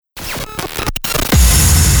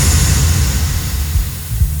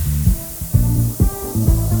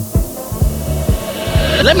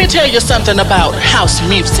Let me tell you something about house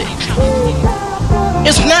music.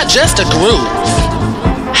 It's not just a groove.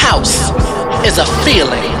 House is a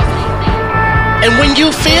feeling. And when you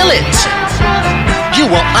feel it, you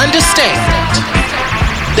will understand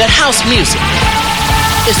that house music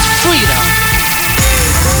is freedom.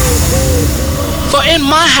 For in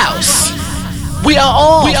my house, we are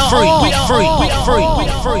all free.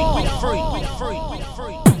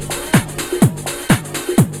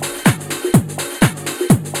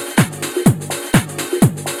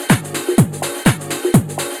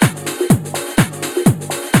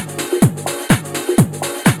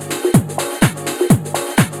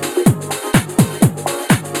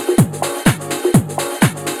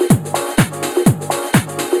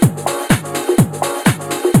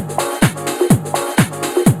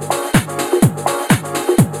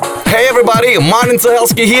 Hey everybody, Martin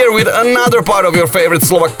Cehelsky here with another part of your favorite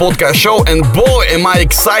Slovak podcast show, and boy am I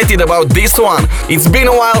excited about this one. It's been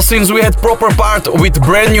a while since we had proper part with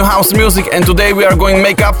brand new house music, and today we are going to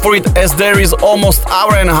make up for it as there is almost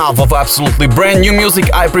hour and a half of absolutely brand new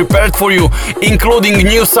music I prepared for you, including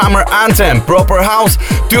new summer anthem, proper house,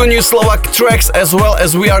 2 new Slovak tracks, as well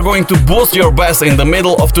as we are going to boost your bass in the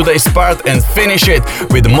middle of today's part and finish it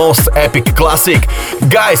with the most epic classic.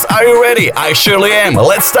 Guys, are you ready? I surely am.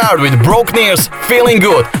 Let's start with Broken Ears, Feeling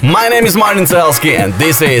Good. My name is Martin Cehelsky and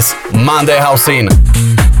this is Monday Housin.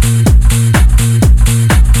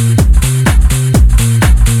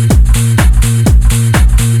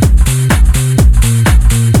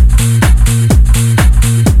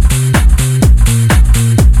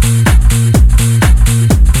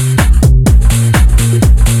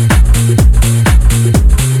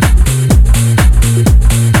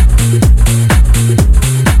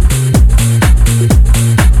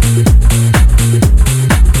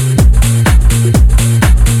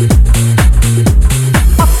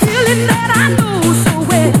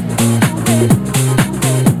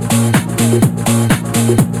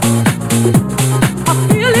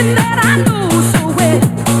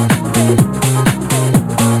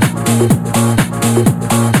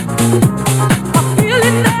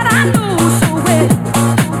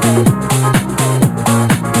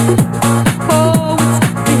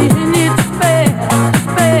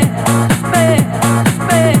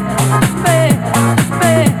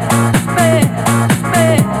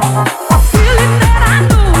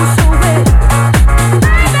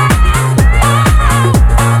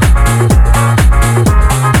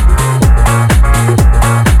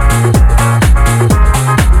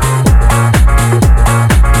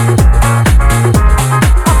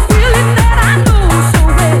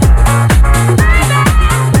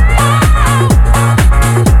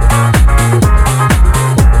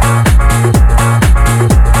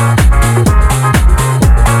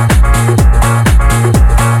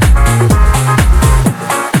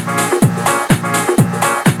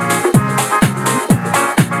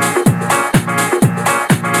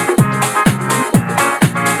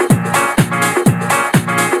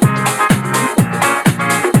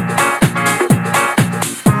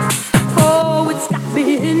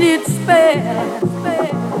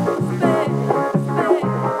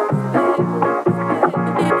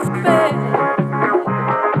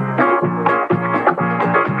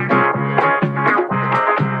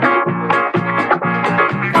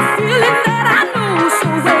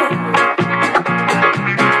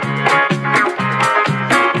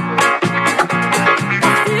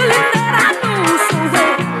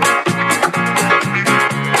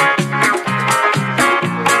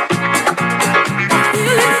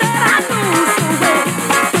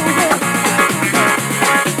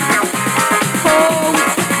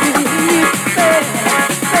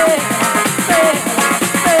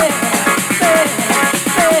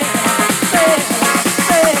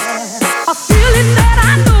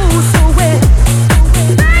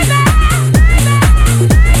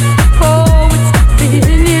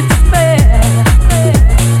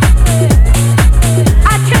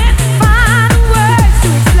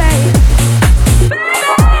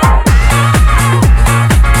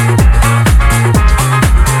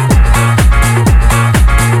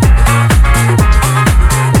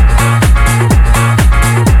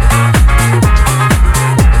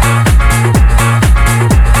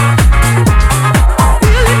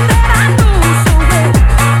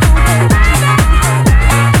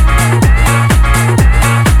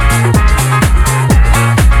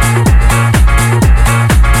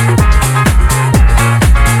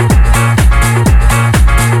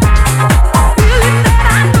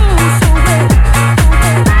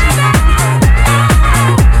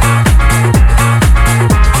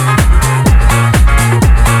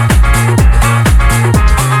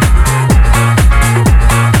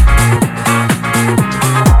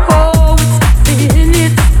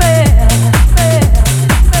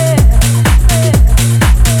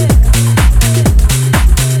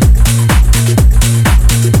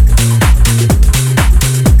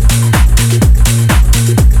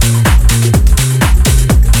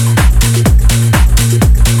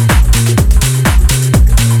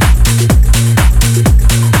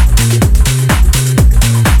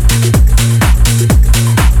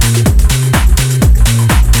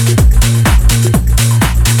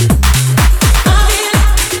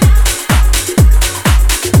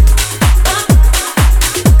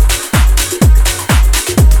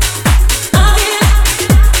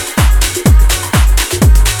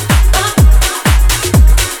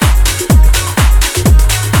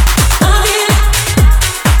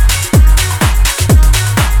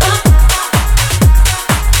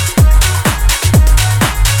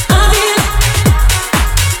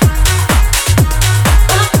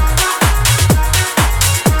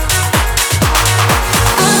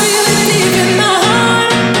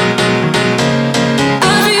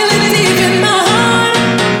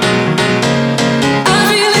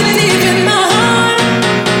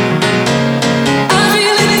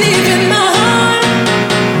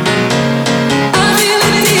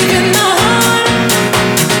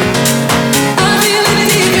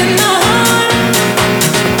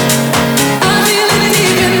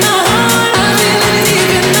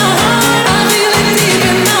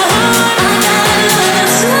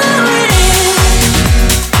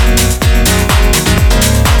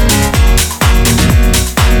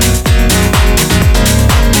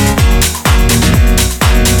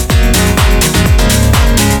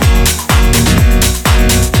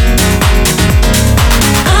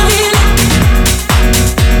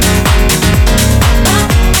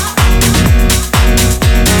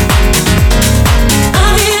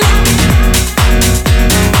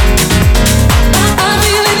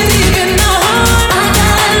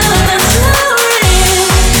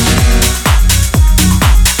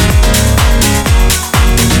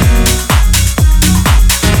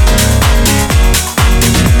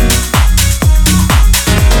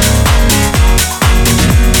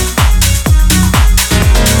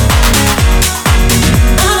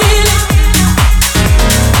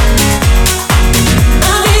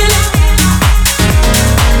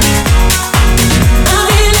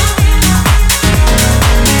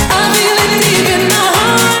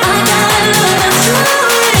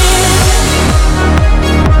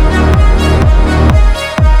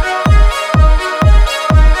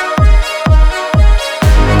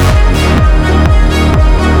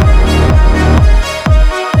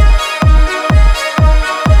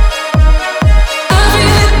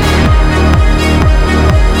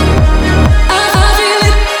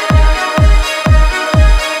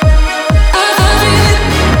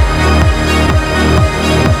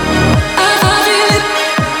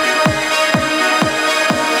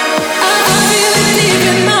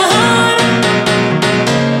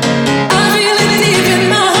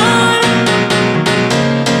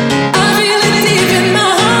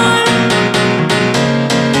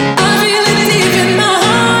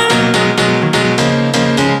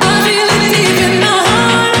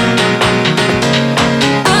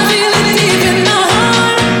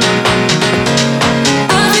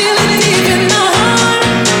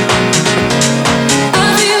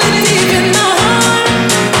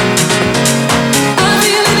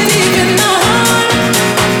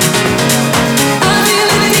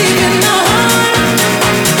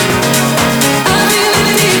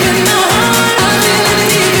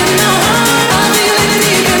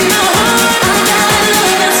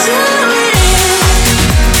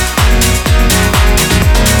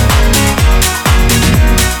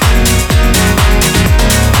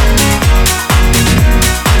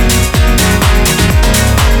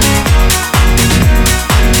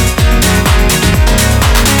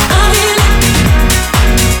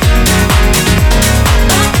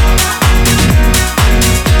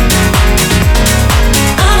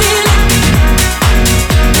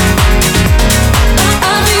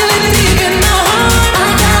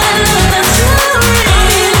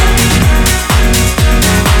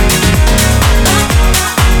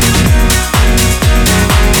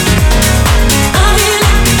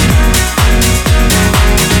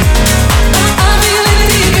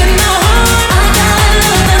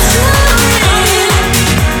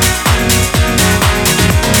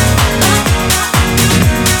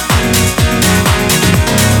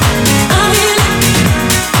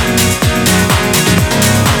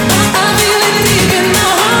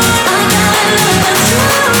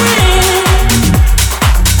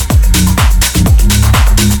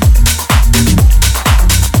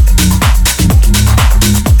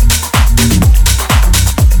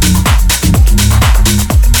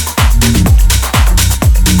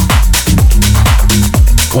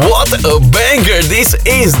 What a banger this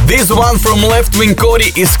is! This one from Left Wing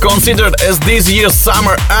Cody is considered as this year's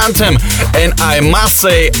summer anthem, and I must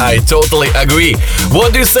say, I totally agree.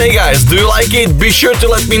 What do you say, guys? Do you like it? Be sure to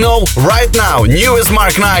let me know right now. New as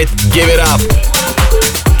Mark Knight, give it up!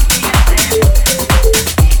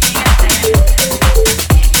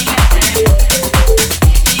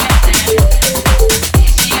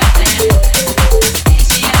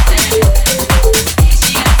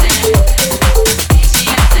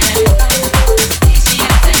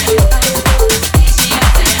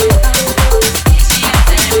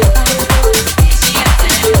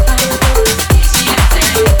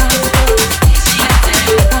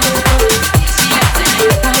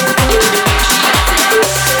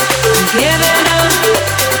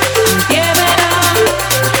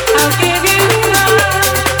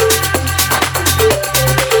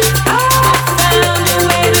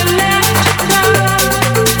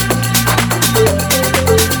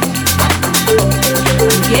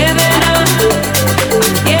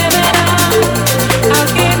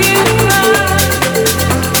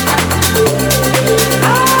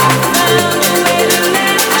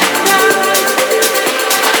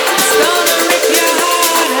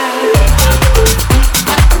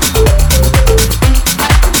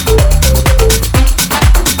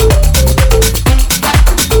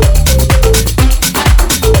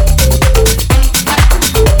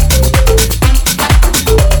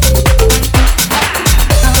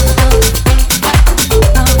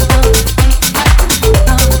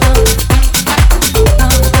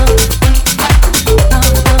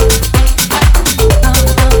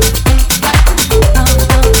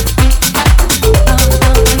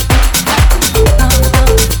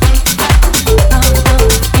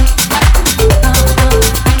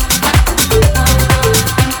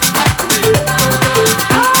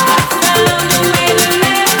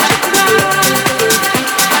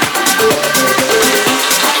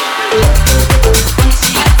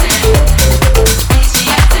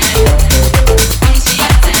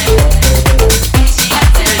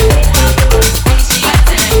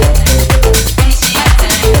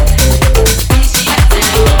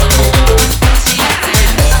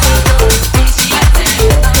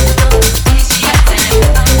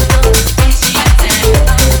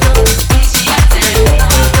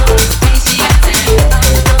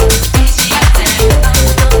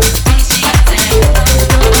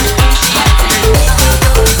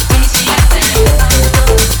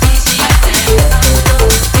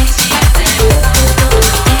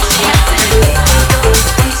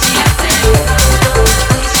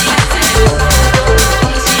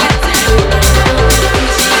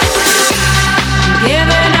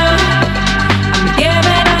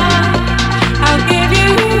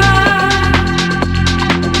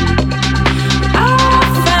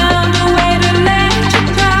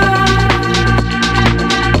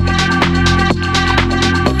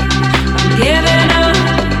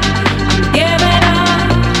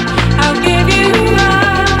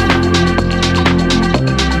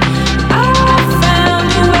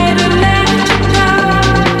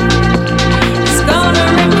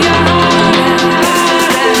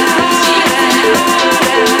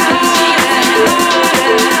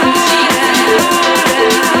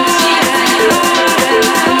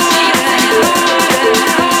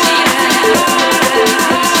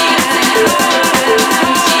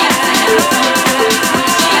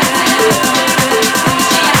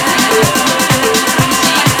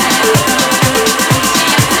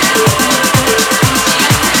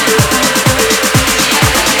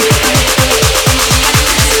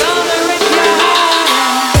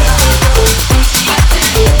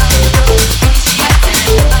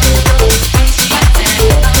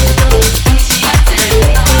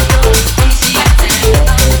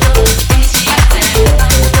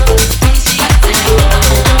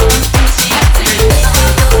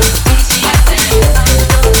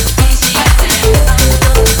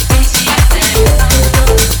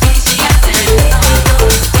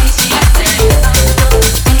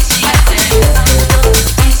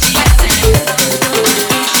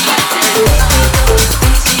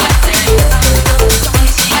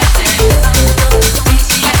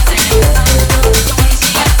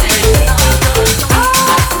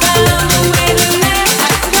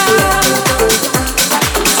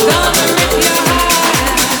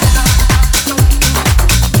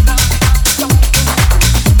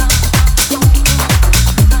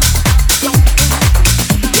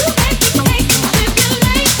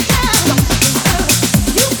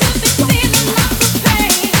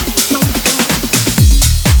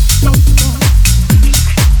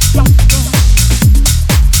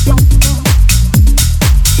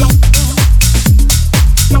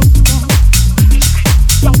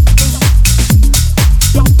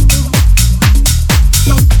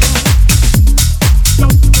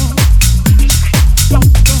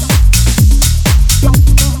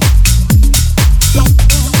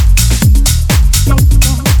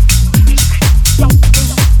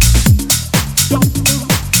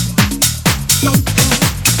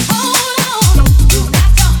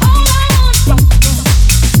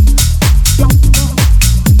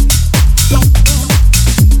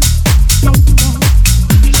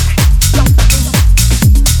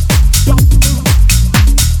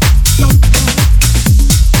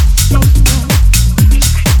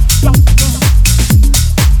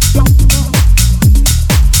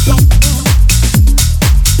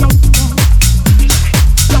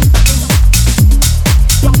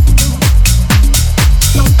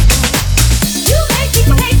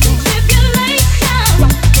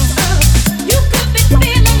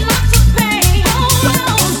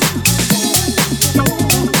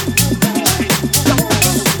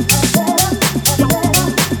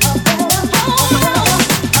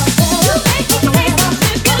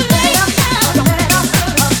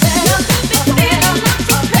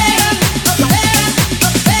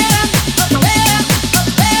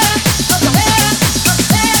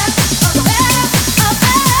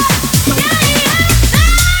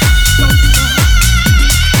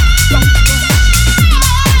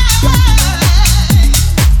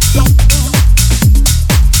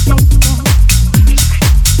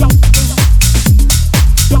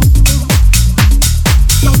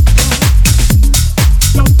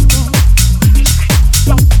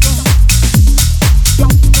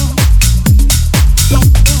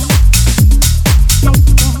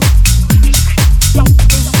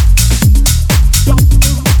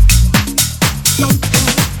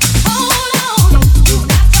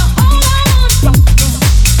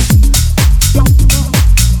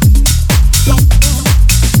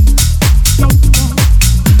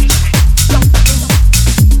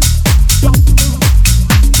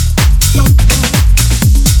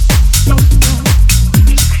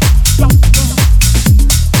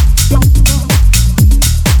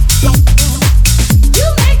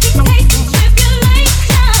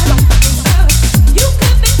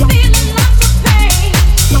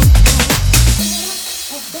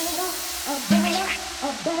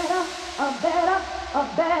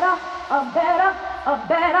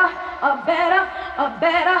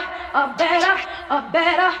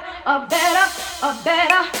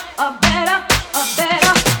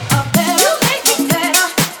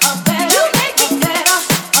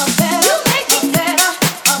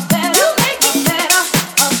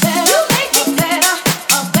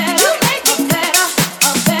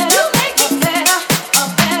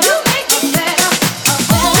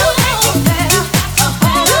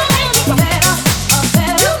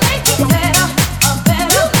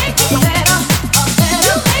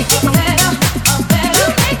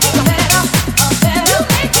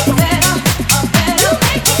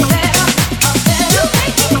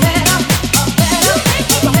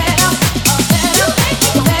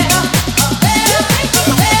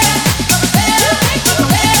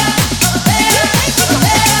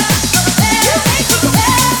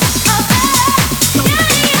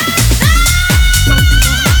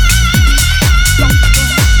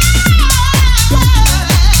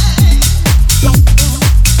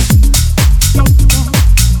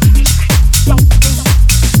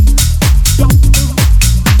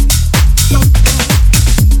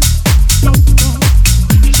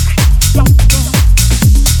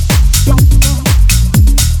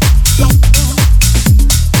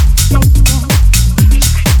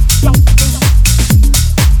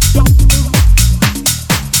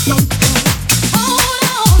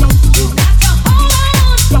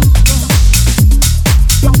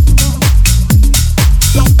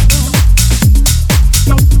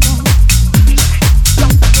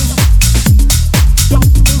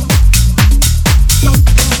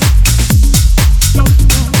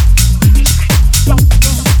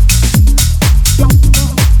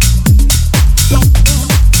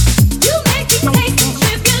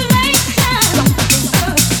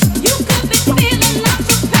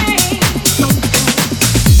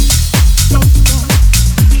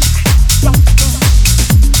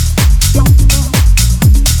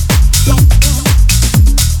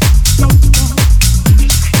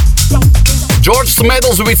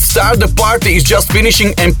 Medals with Start the Party is just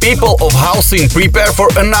finishing, and people of Housin, prepare for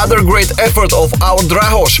another great effort of our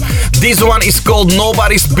Drahoš. This one is called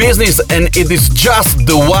Nobody's Business, and it is just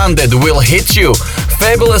the one that will hit you.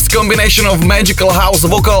 Fabulous combination of magical house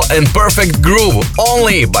vocal and perfect groove,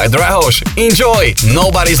 only by Drahoš. Enjoy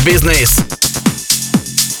Nobody's Business.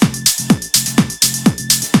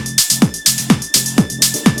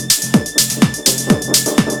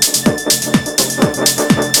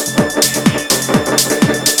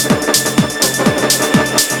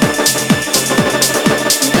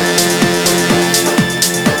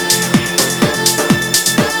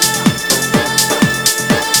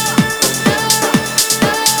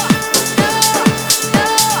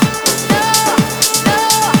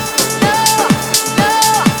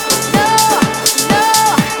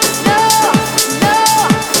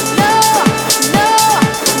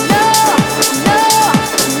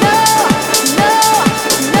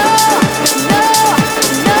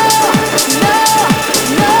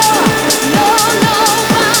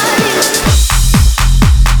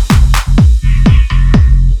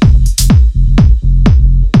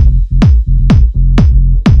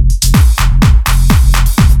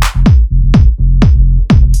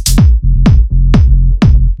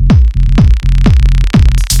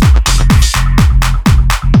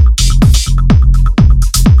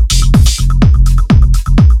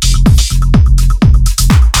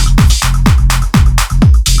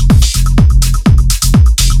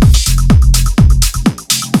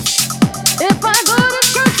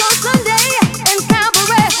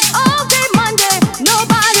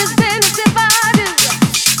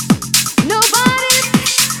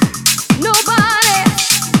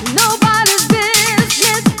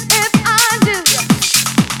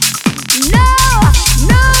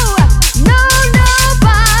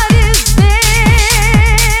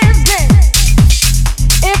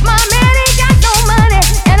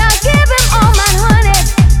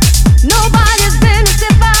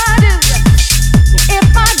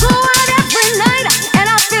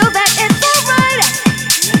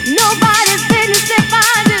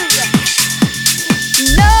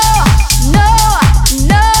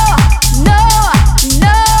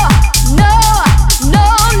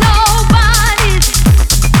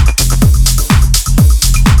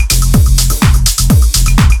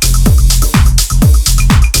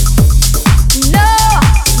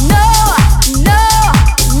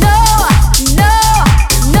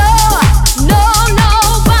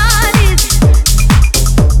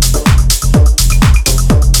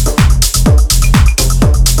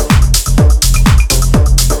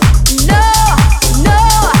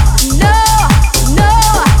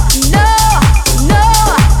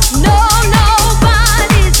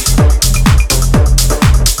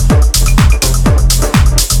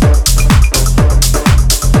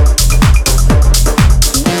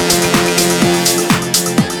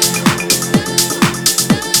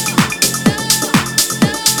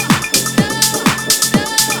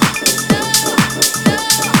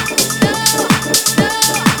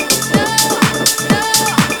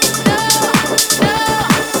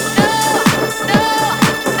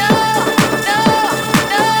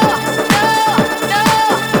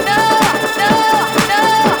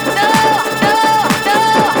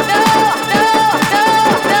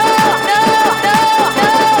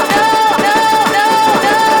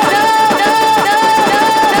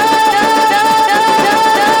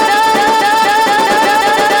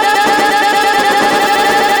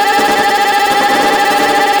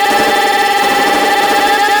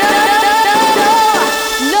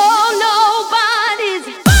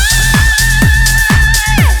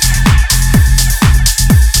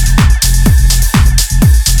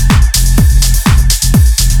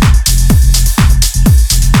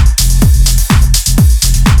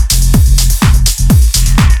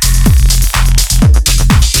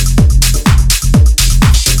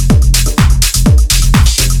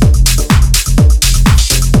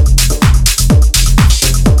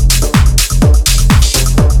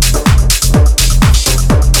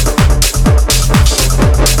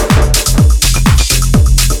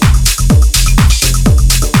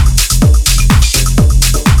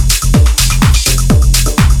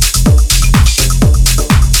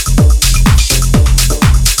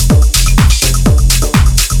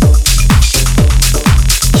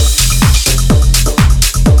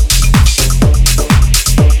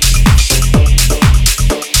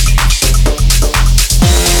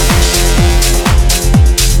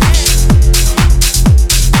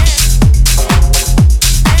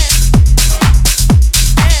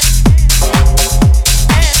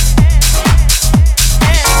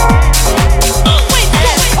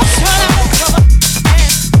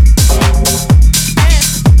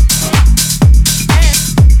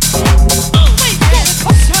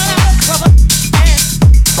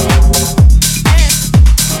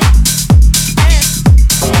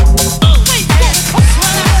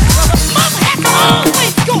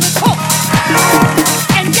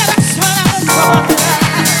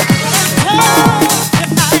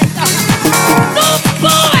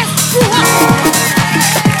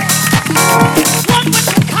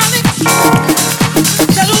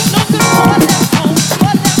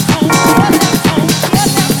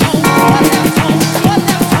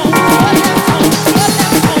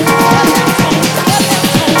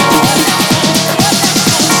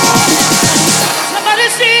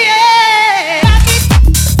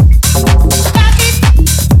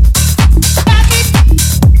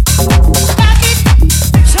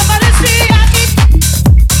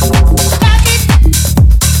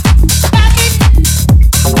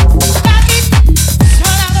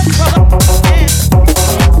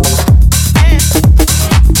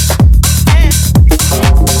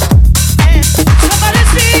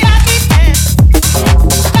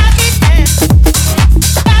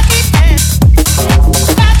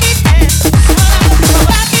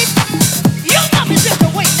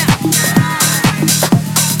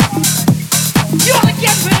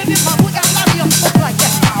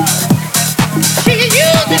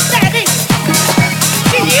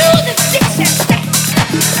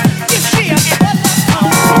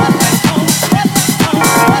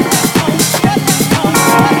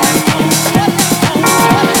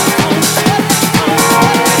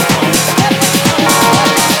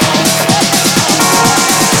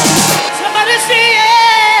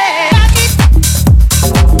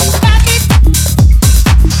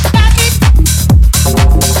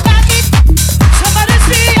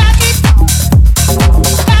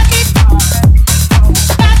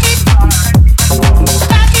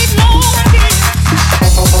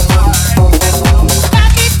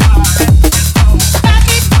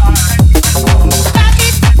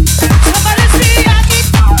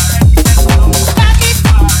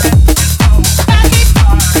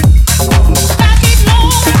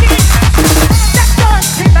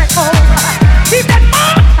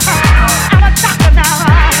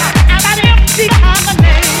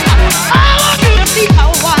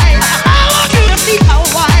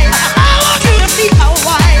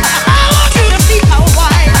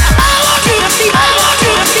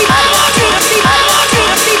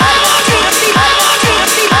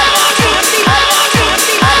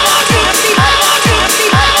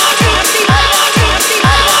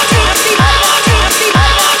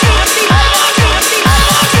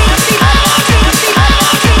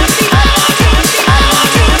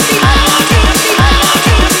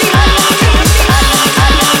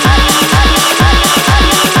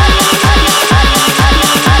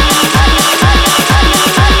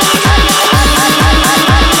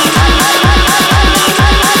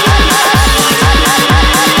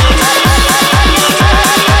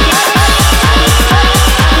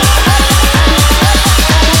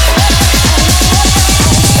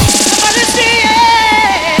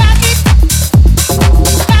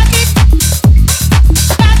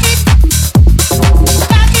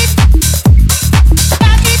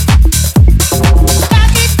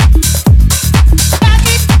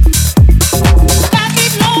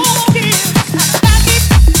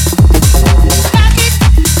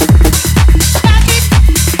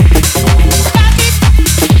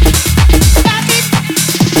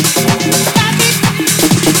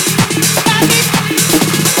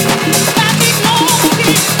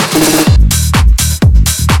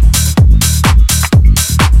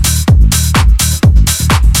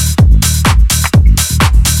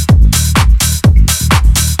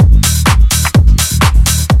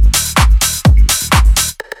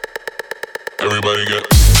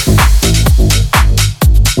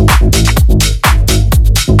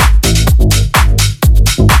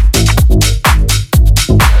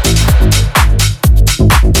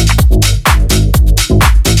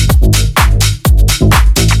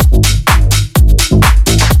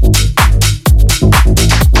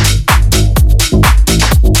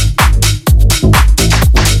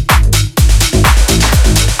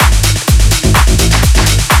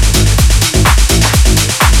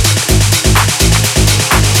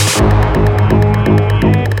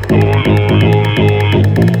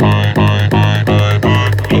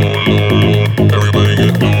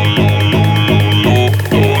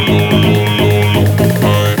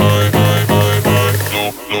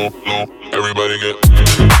 Everybody get.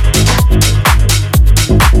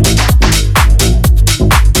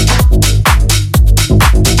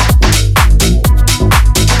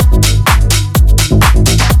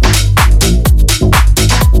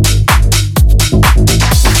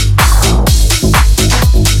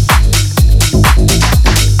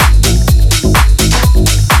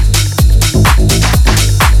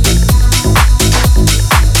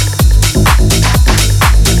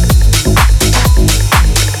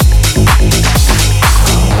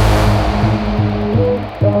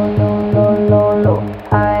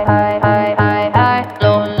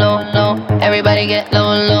 Everybody get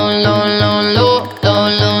low, low, low, low, low, low,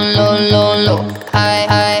 low, low, low, low. High,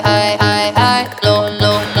 high, high, high, high, low,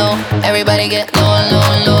 low, low. Everybody get low, low,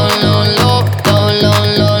 low, low, low, low, low,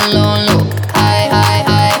 low, low, low. High, high,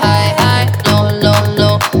 high, high, high, low, low,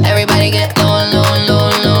 low. Everybody get low, low, low,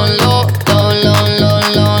 low, low, low, low, low,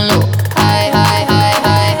 low, low. High, high, high,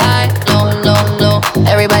 high, high, low, low, low.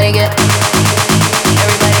 Everybody get.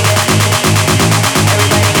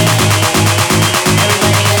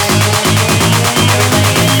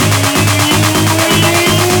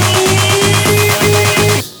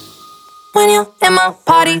 When you in my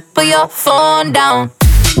party, put your phone down.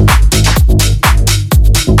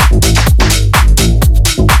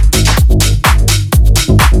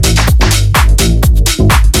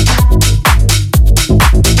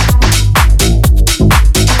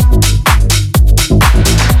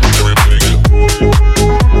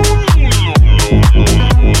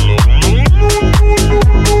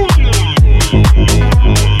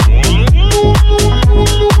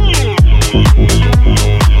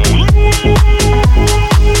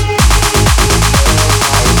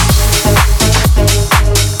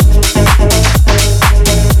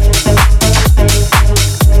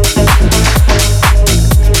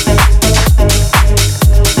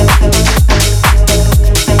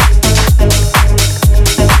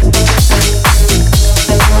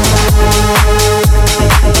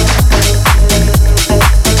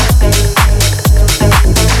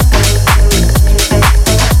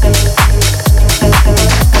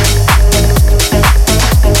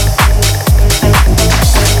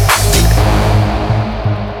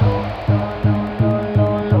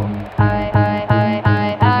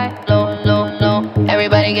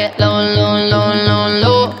 Everybody get low, low, low, low,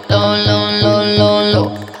 low, low, low, low, low, low.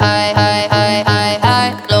 High, high, high, high,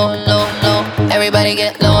 high, low, low, low. Everybody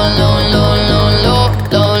get low, low, low, low, low,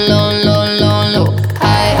 low, low, low, low, low.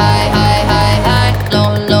 High, high, high, high, high, low,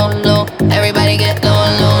 low, low. Everybody get low,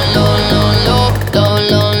 low, low, low, low, low,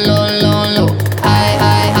 low, low, low, low. High,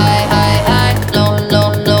 high, high, high, high, low, low,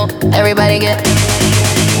 low. Everybody get.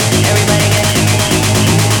 Everybody get.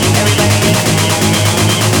 Everybody get.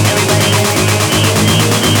 Everybody get.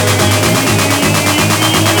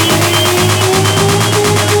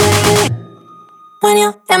 When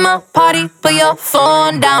you in my party, put your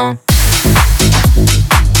phone down.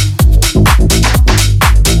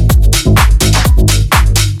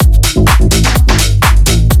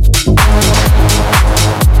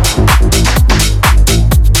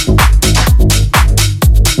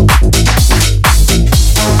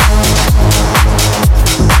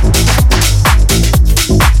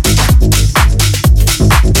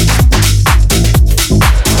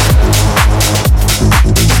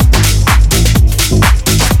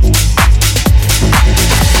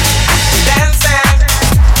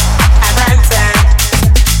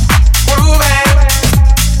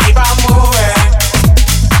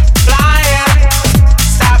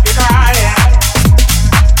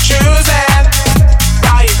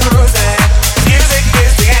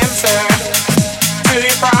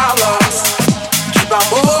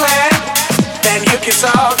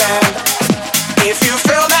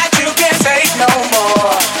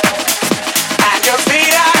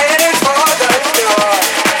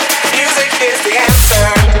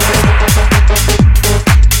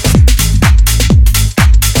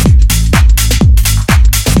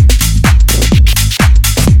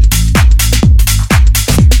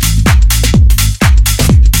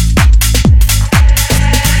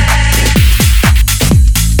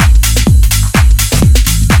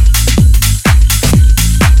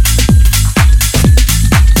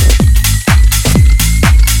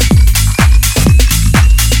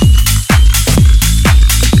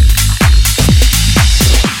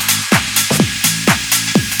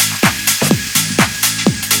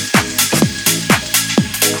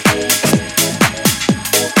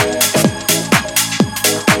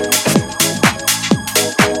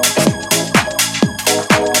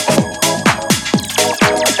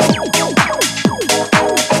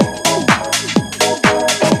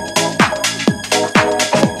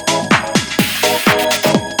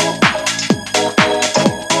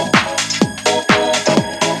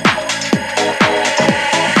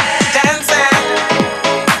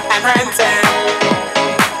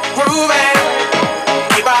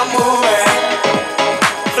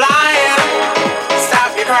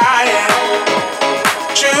 crying,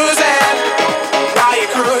 choosing while you're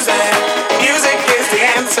cruising. Music is the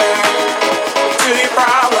answer to your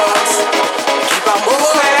problems. Keep on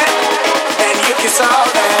moving, and you can solve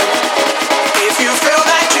them. If you feel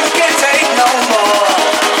that you can't take no more,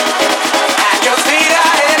 and your feet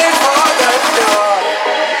are headed for the door,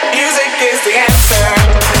 music is the answer.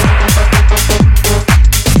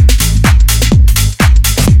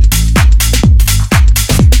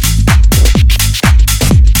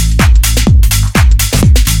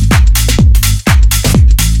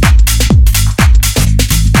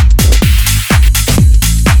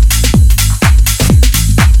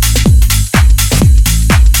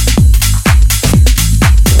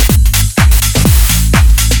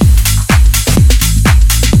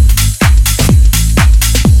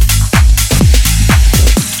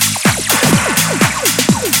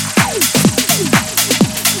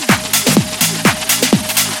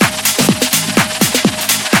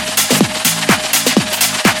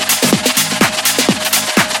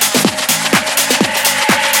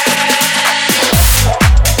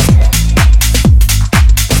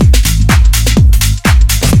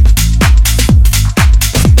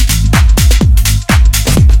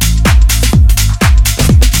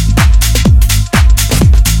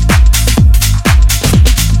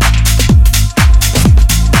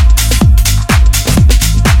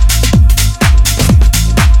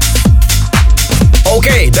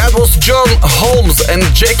 And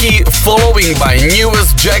Jackie, following by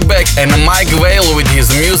newest Jack Beck and Mike Vale with his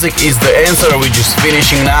Music is the Answer, which is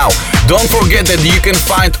finishing now. Don't forget that you can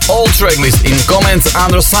find all tracklist in comments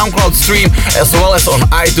under SoundCloud stream as well as on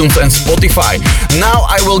iTunes and Spotify. Now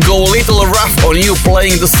I will go a little rough on you,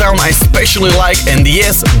 playing the sound I especially like, and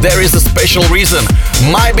yes, there is a special reason.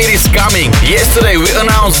 My Beat is coming. Yesterday we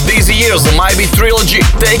announced this year's My Beat trilogy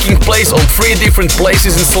taking place on 3 different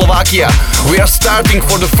places in Slovakia. We are starting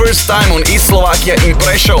for the first time on East Slovakia in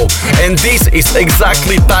Prešov, and this is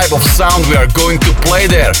exactly type of sound we are going to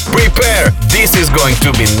play there. Prepare, this is going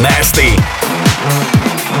to be nasty.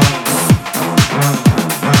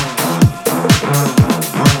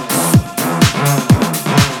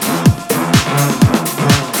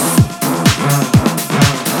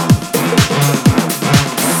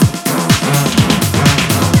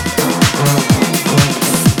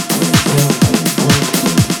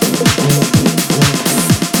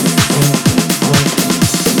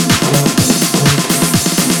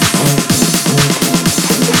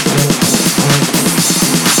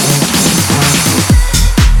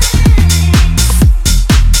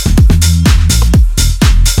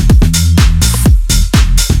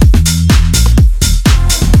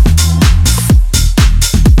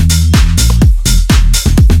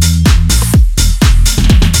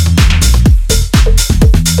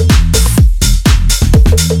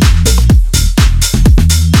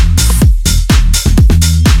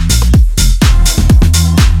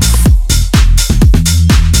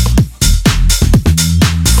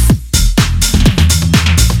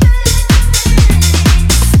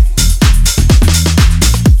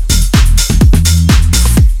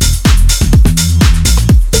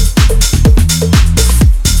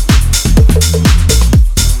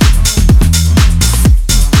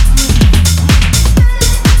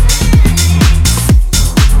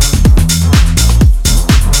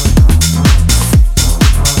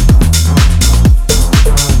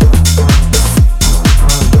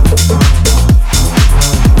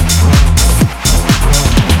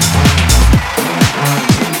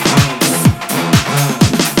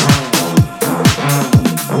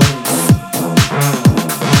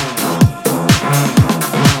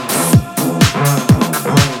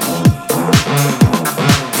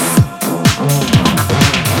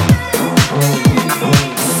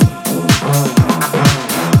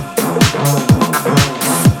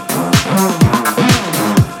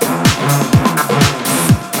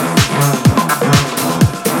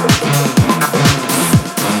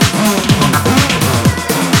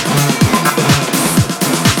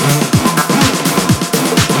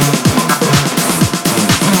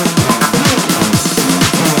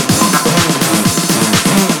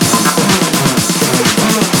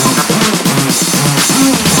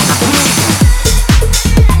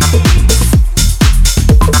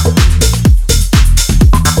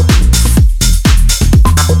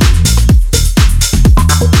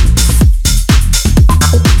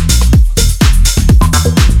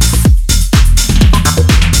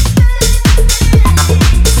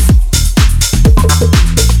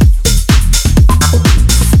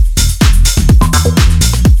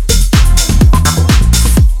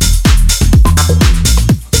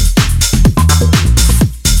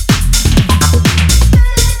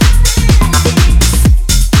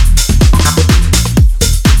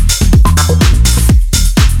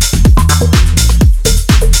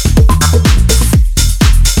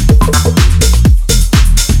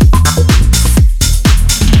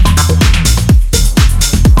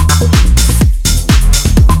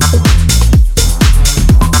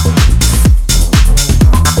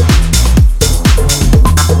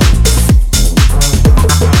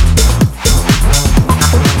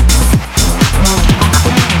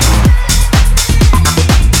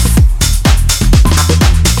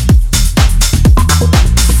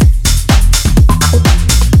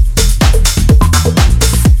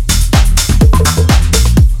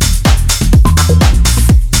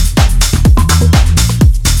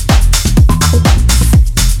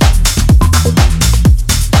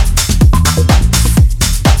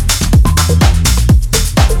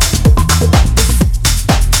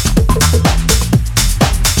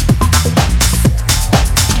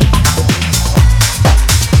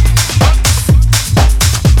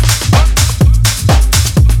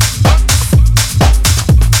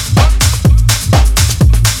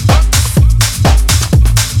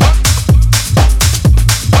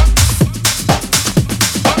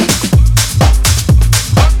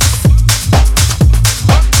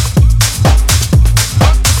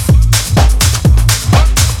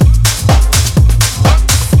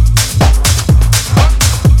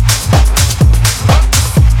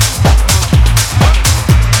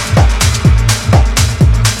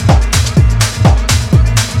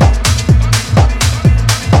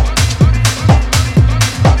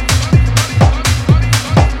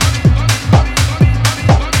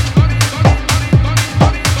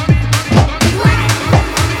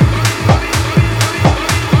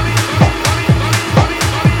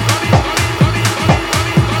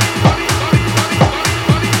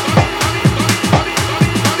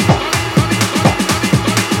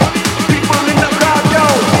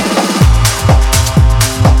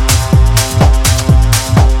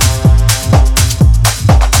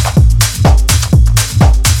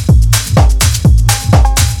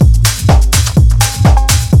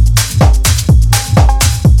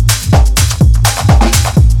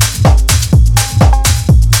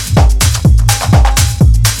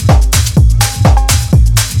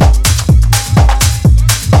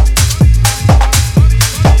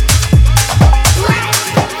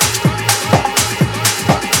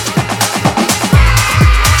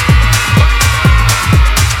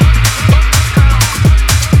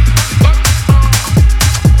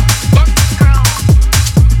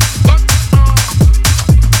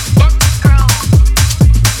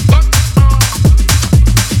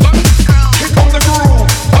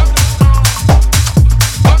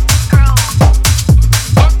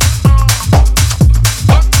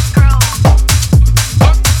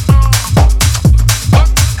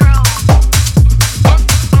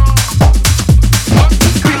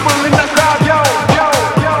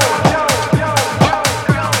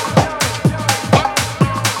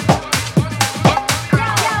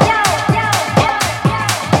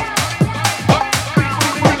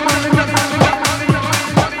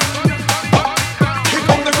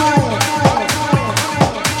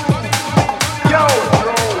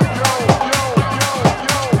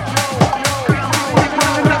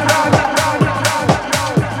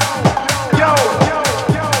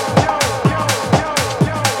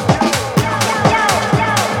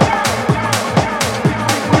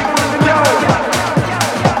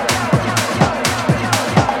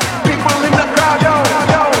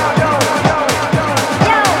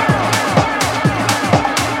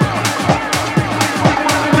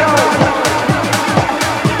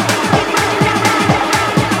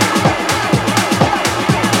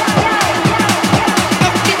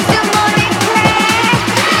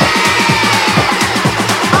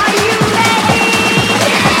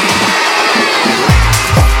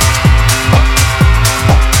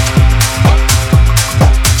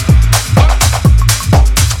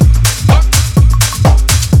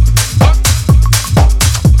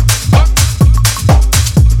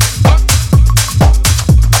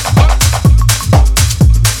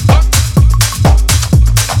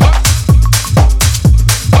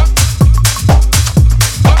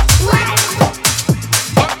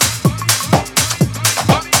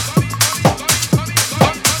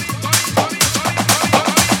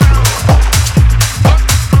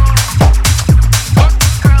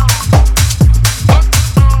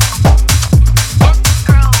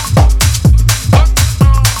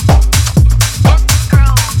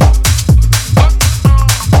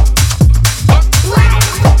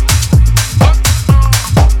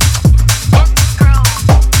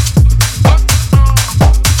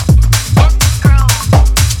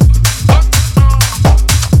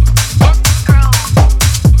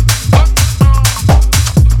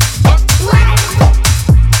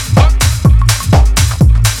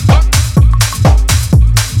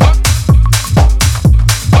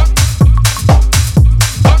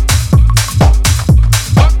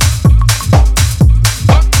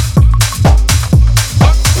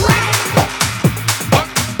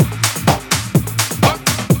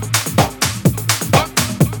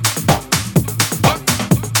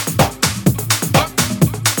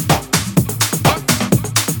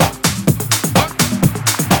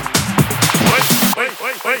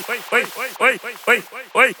 Wait.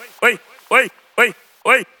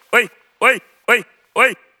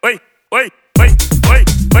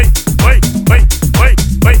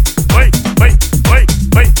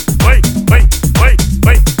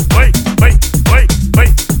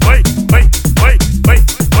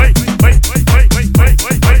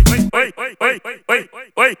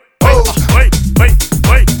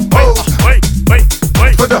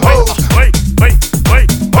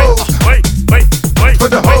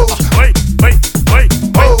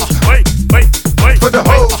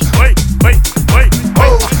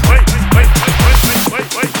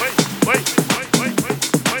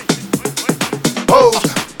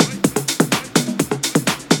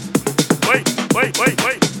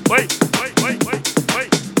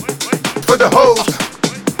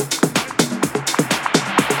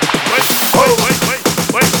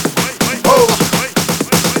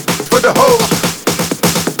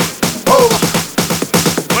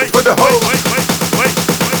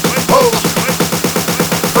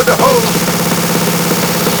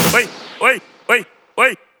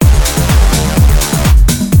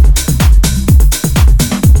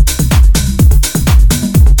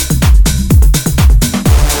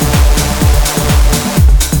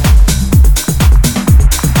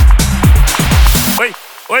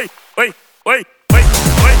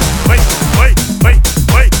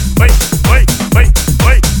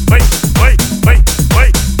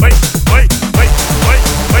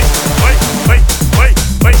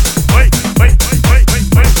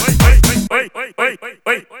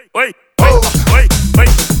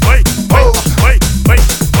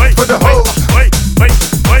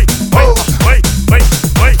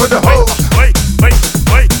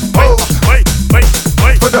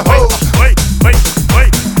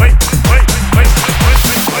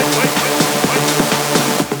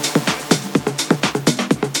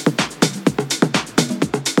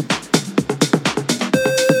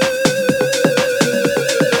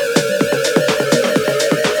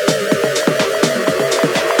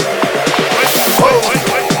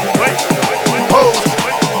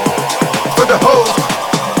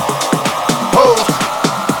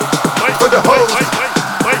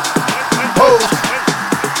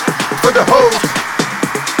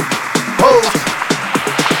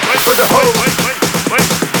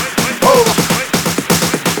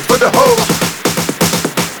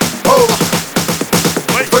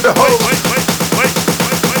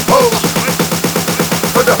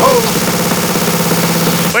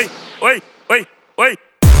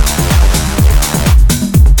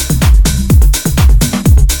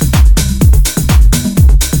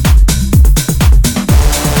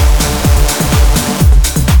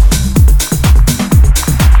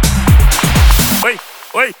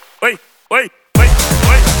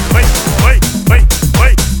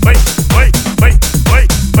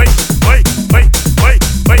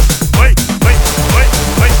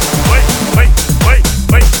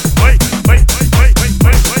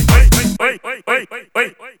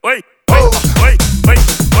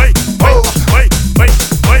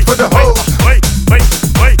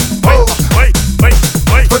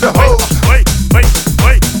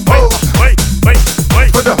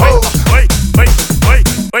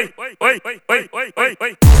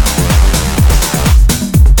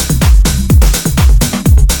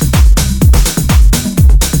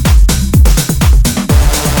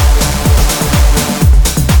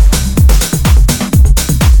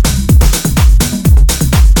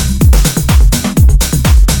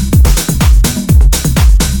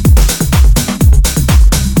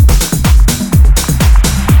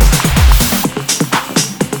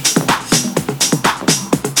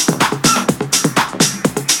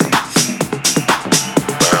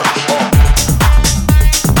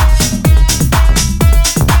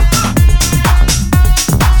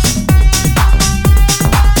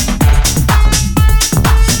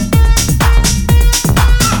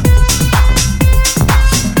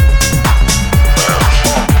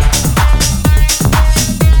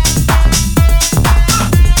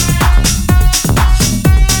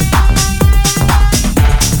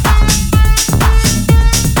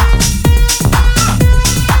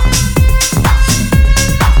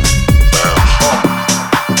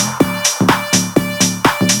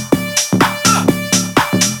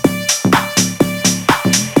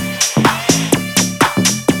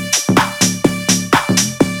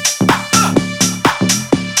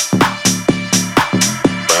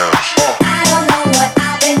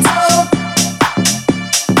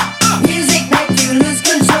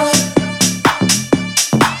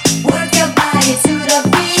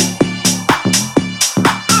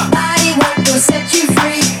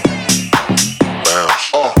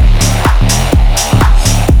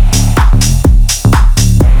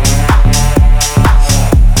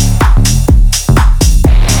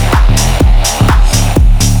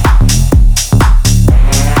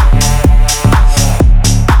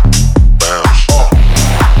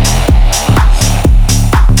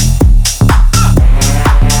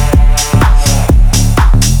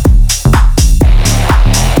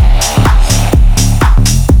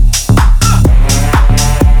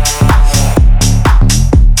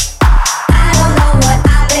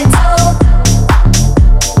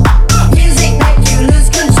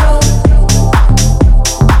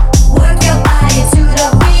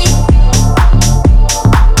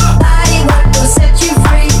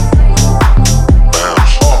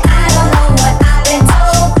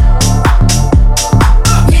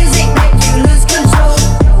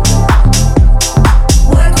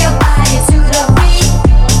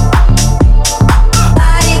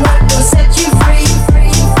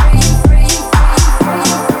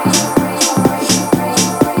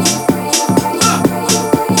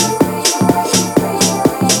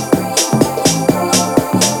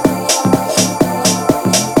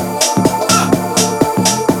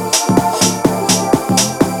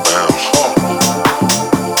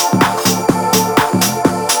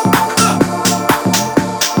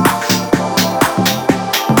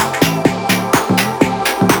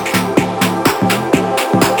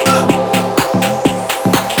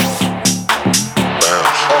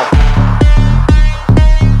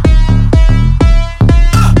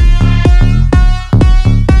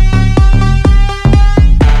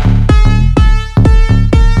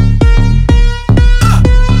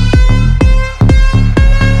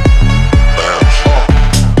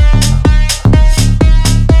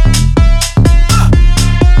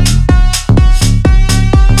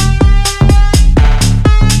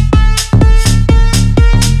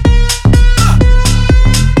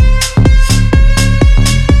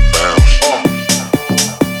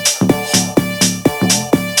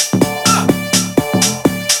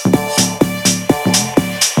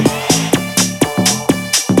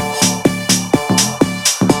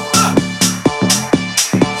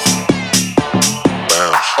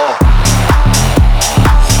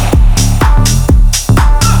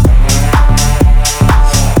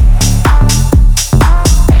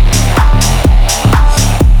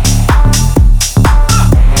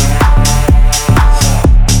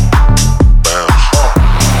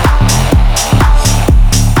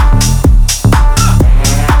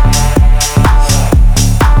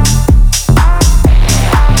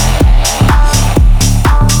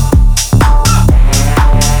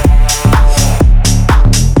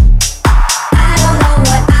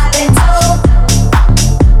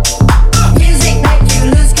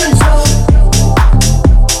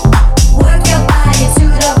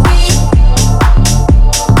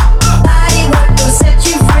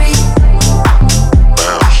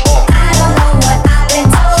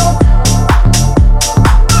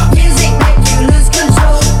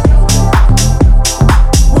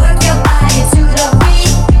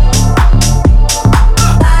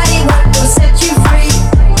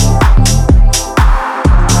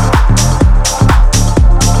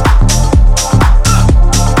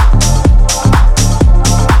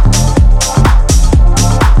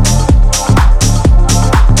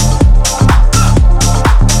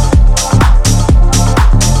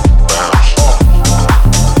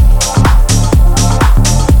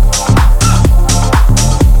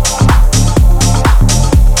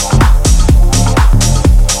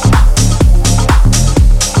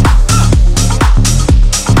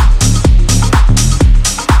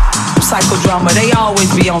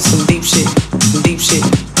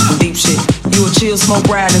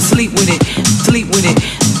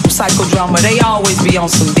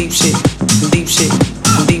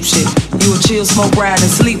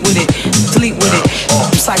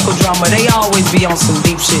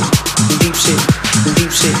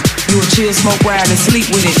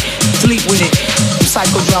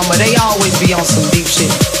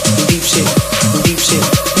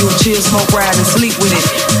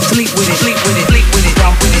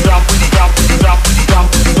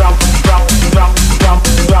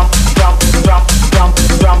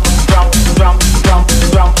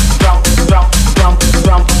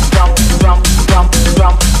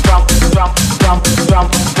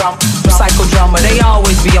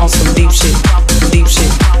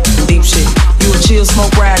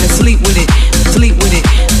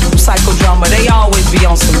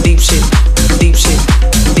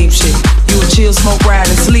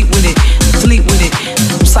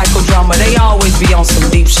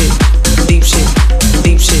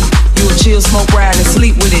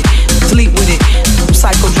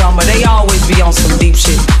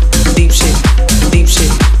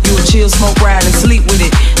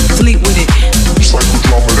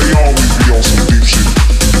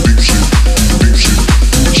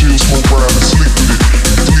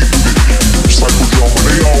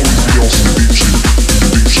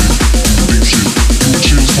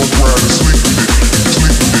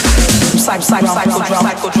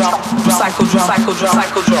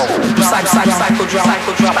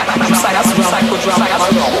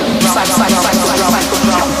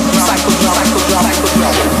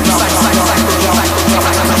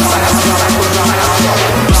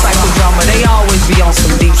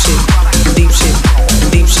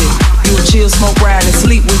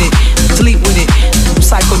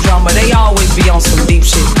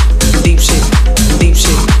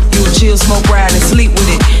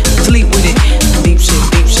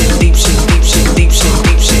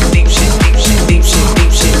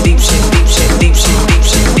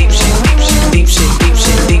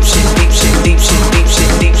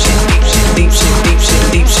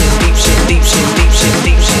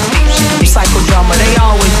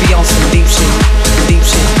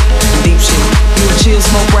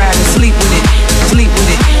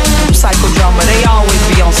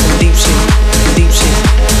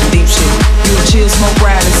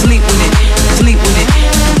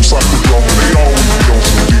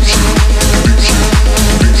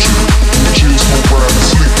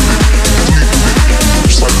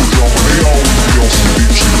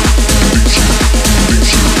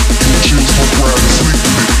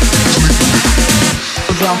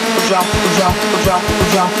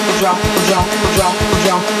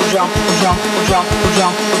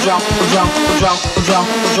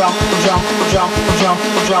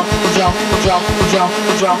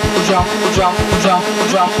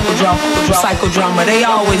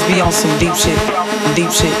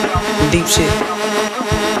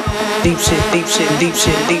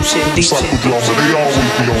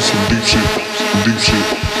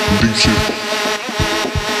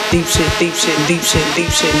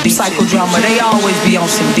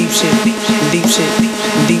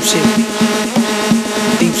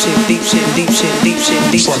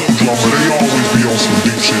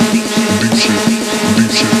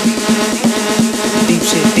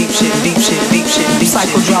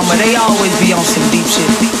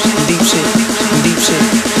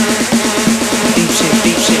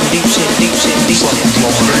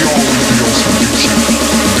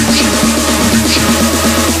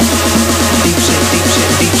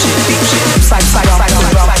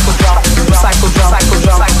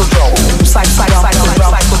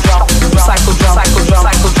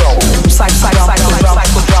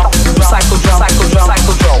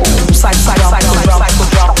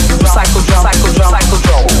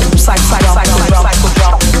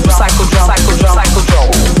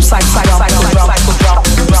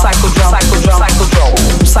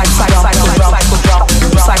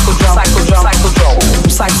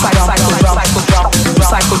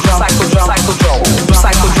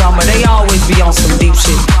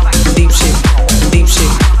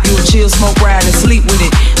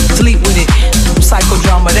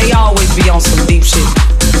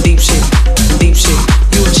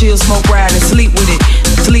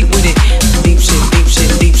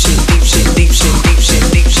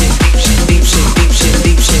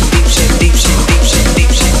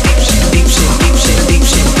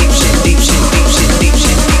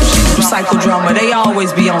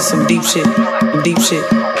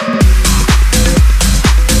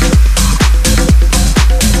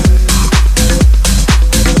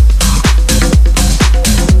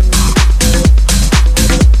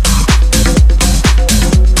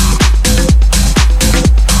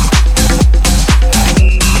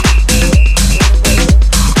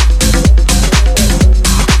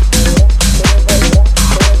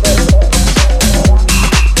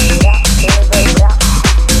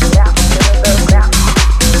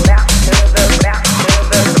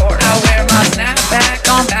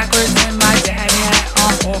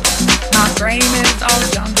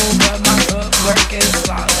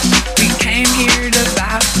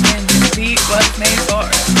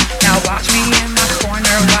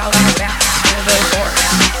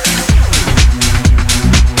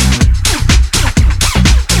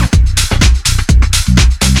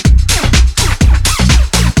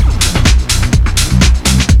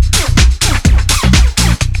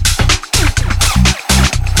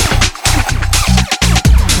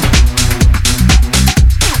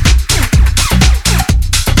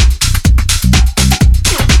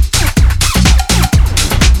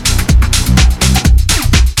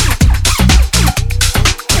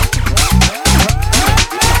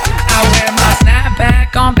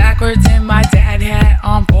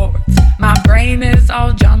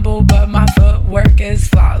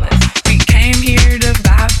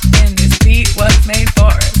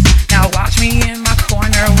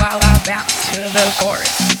 the chorus.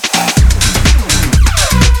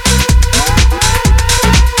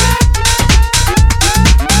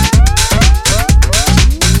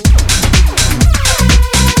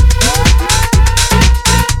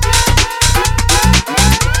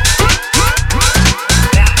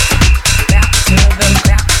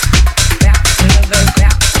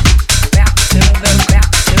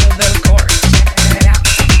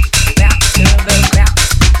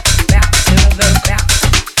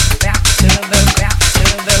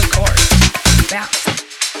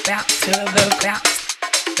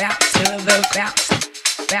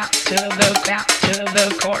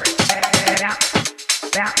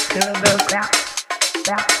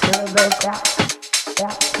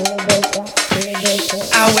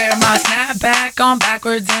 I wear my snapback on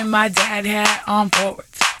backwards and my dad hat on forwards.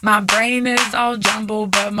 My brain is all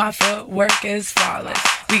jumbled, but my footwork is flawless.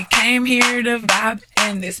 We came here to vibe,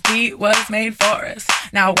 and this beat was made for us.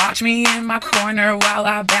 Now watch me in my corner while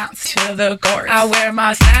I bounce to the chorus. I wear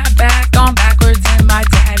my snapback on backwards and my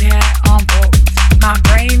dad hat on forwards. My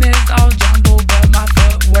brain is all jumbled, but my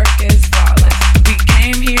footwork is flawless. We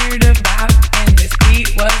came here to vibe, and this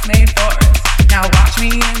beat was made for us. Now watch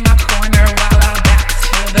me in my corner while I bounce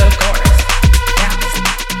to the chorus. Bounce,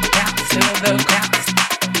 bounce to the bounce,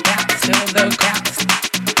 bounce to the bounce,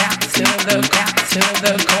 bounce to the bounce to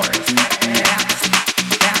the chorus. Bounce,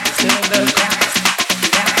 bounce to the bounce,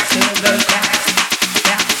 bounce to the bounce,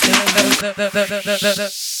 bounce to the.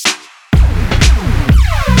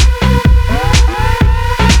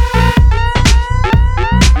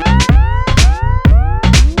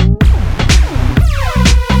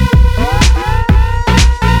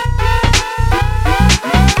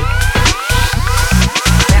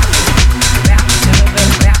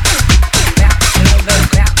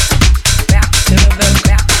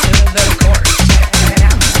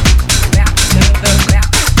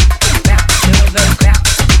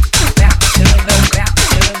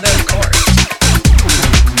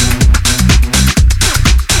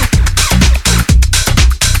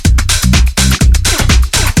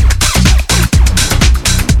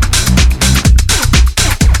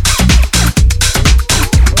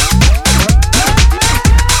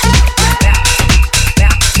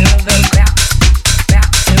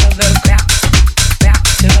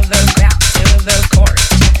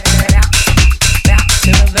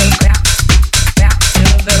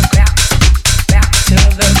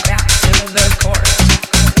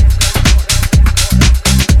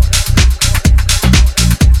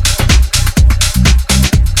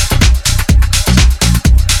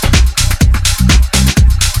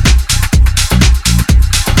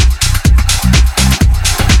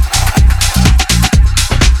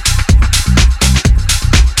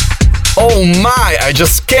 Oh my, I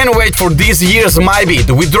just can't wait for this year's My Beat.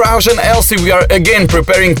 With Housin and Cehelsky, we are again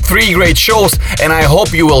preparing 3 great shows, and I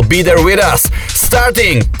hope you will be there with us.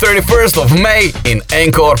 Starting 31st of May in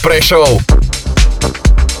Encore Pre-Show.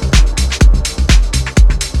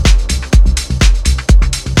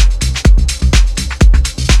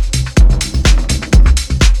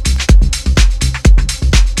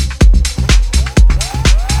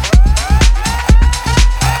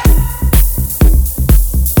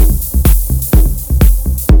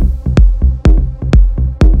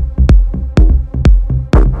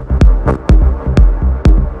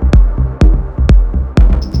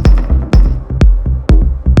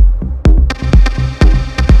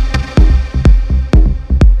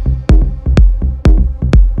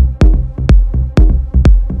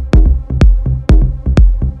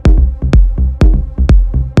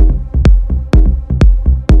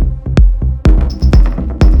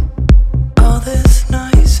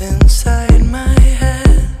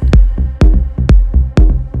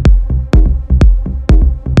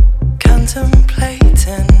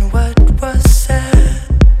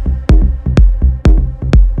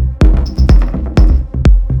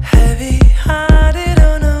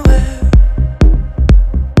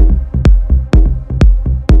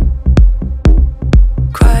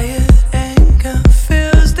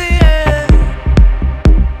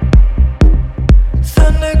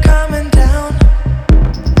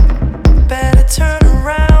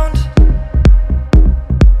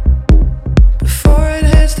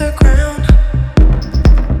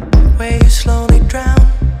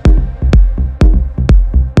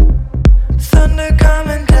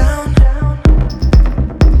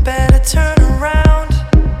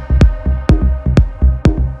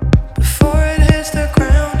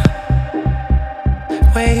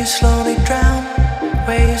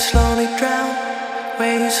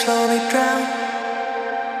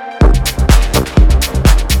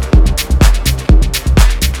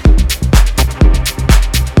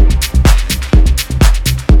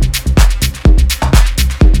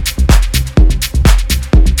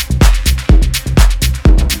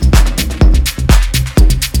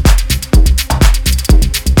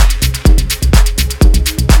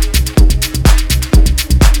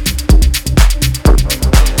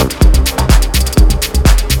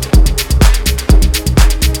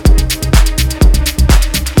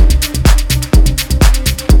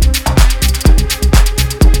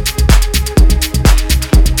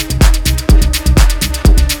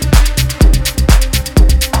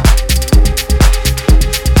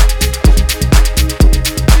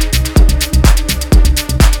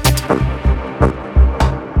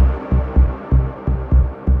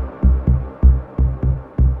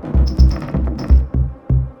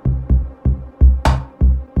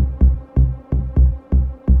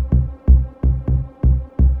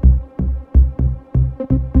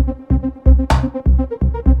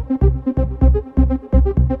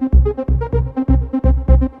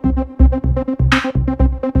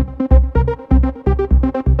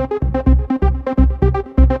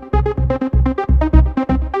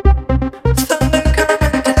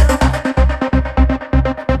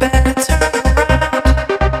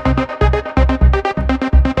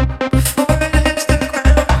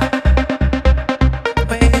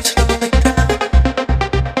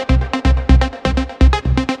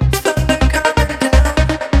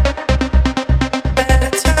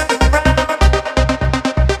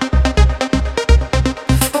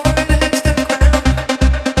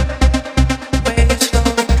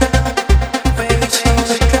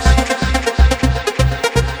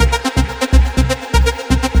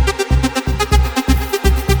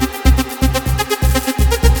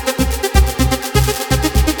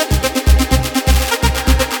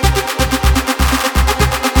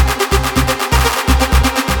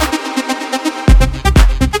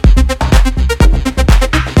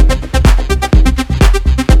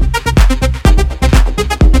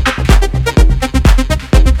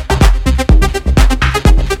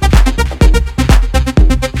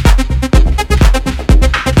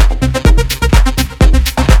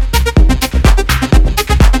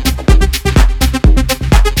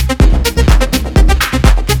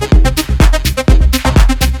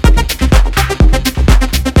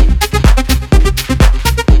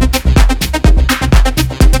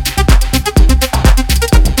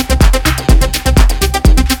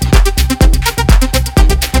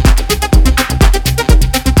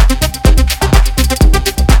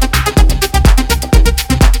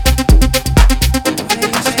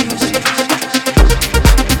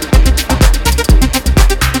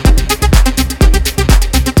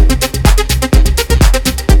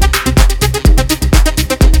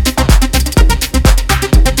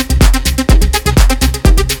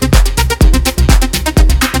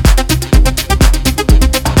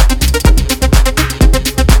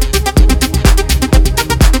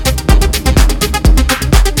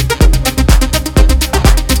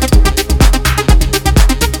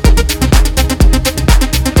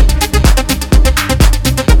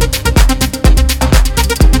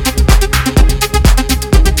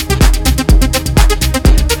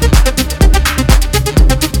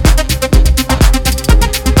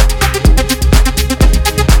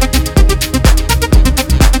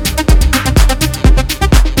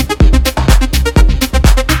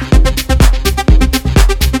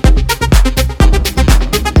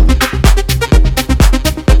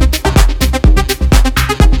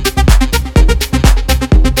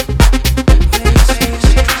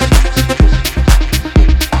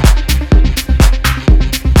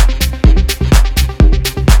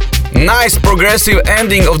 nice progressive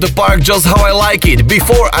ending of the park, just how I like it.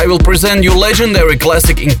 Before I will present you legendary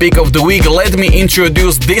classic in Pick of the Week, let me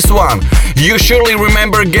introduce this one. You surely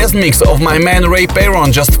remember guest mix of my man Ray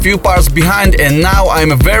Perron, just few parts behind, and now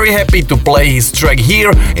I'm very happy to play his track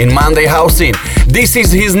here in Monday Housin. This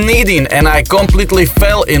is his Needin', and I completely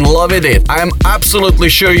fell in love with it. I'm absolutely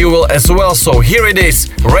sure you will as well, so here it is,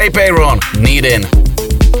 Ray Perron, Needin'.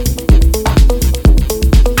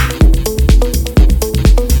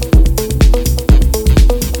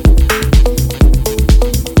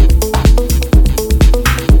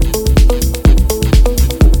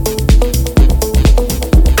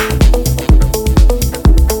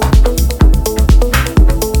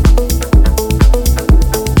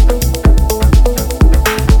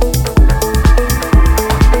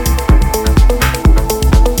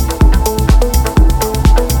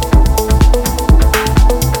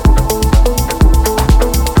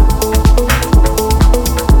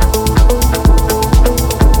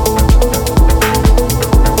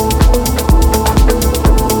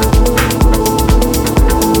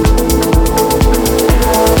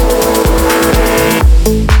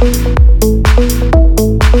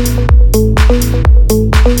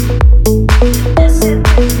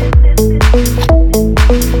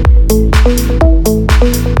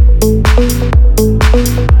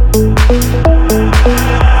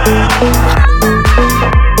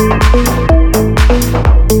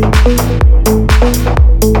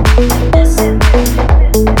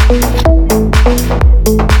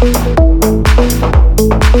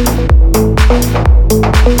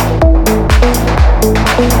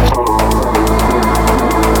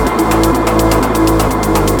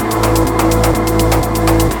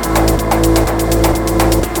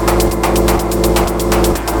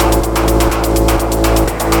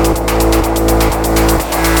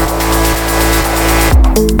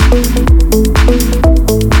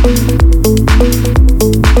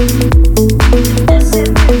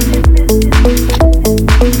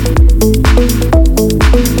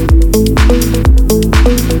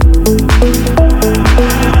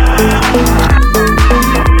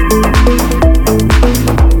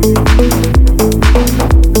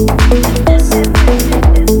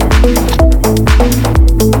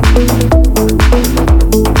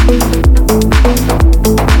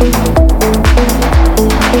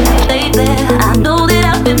 Lady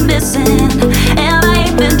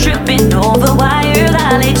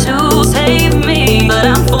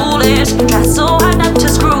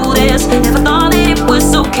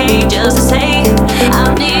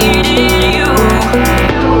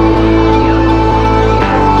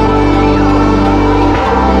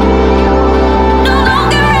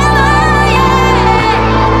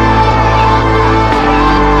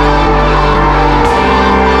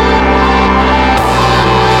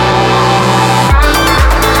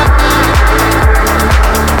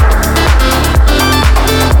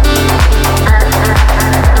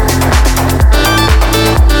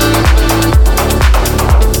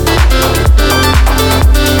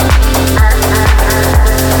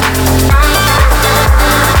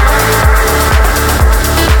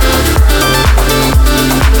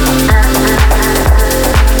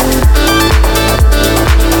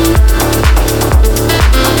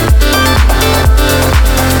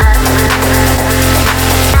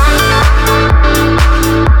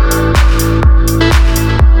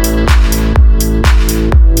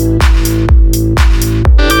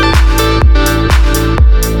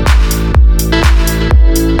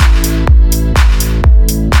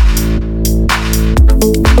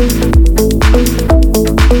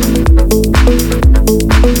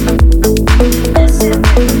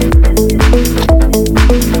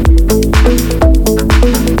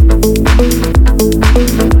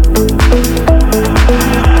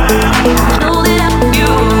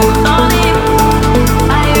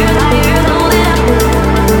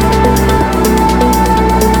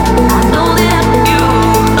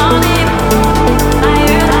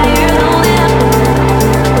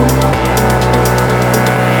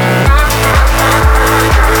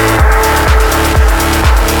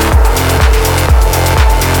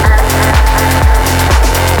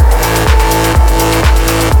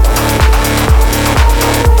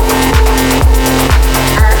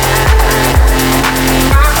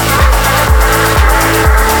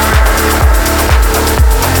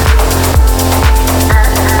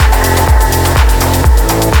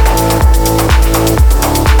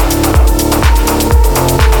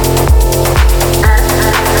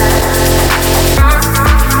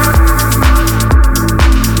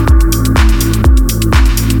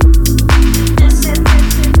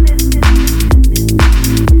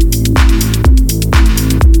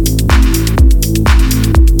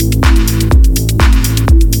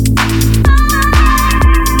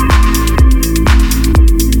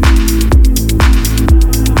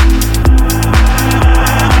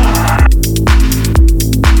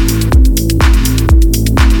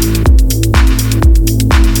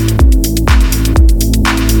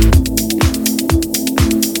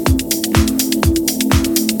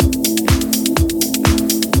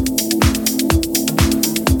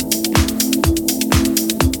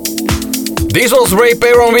This was Ray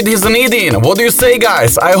Perron with his Needin. What do you say,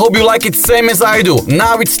 guys? I hope you like it same as I do.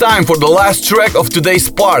 Now it's time for the last track of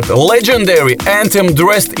today's part. Legendary anthem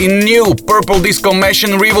dressed in new Purple Disco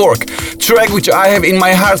Machine rework. Track which I have in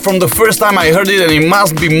my heart from the first time I heard it, and it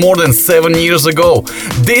must be more than 7 years ago.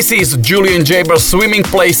 This is Julian Jaber's Swimming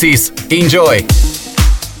Places. Enjoy!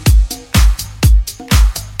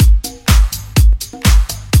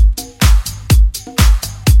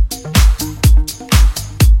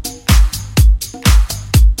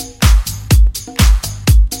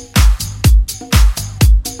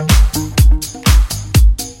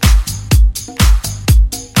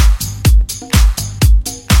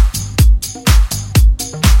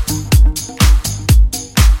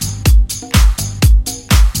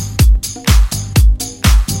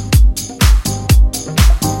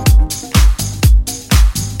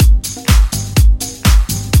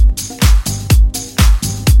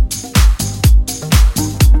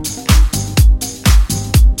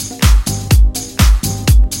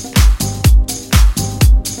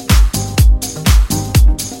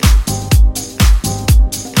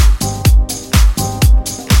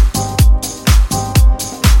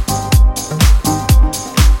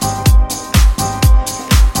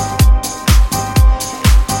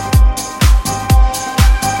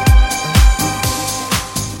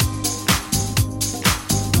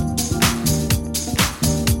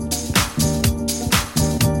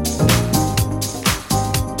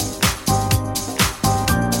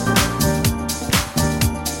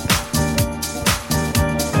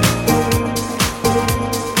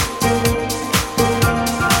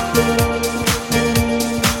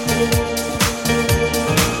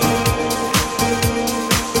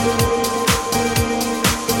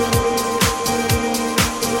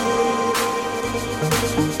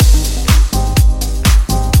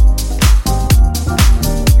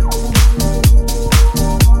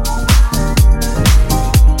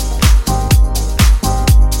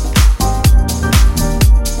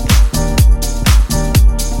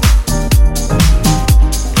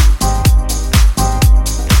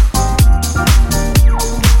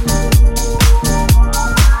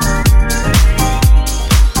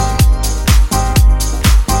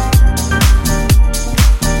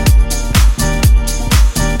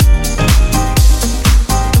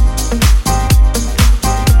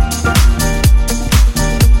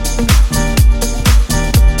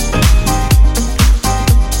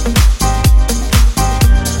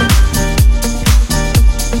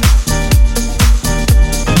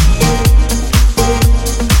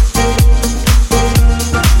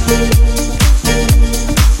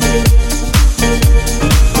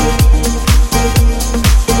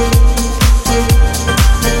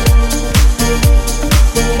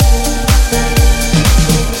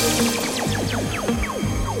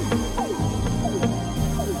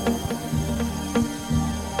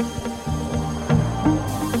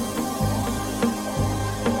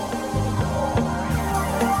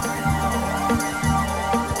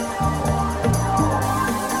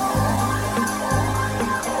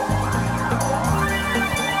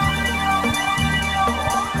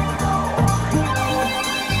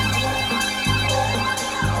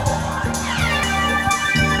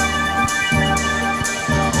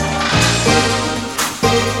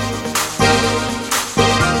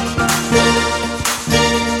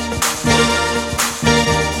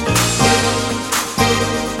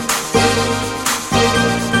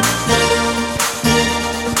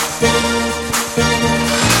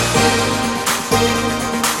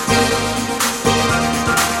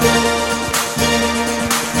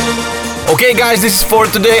 Okay guys, this is for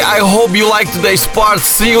today. I hope you liked today's part.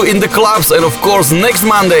 See you in the clubs and of course next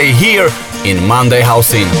Monday here in Monday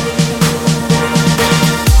Housin.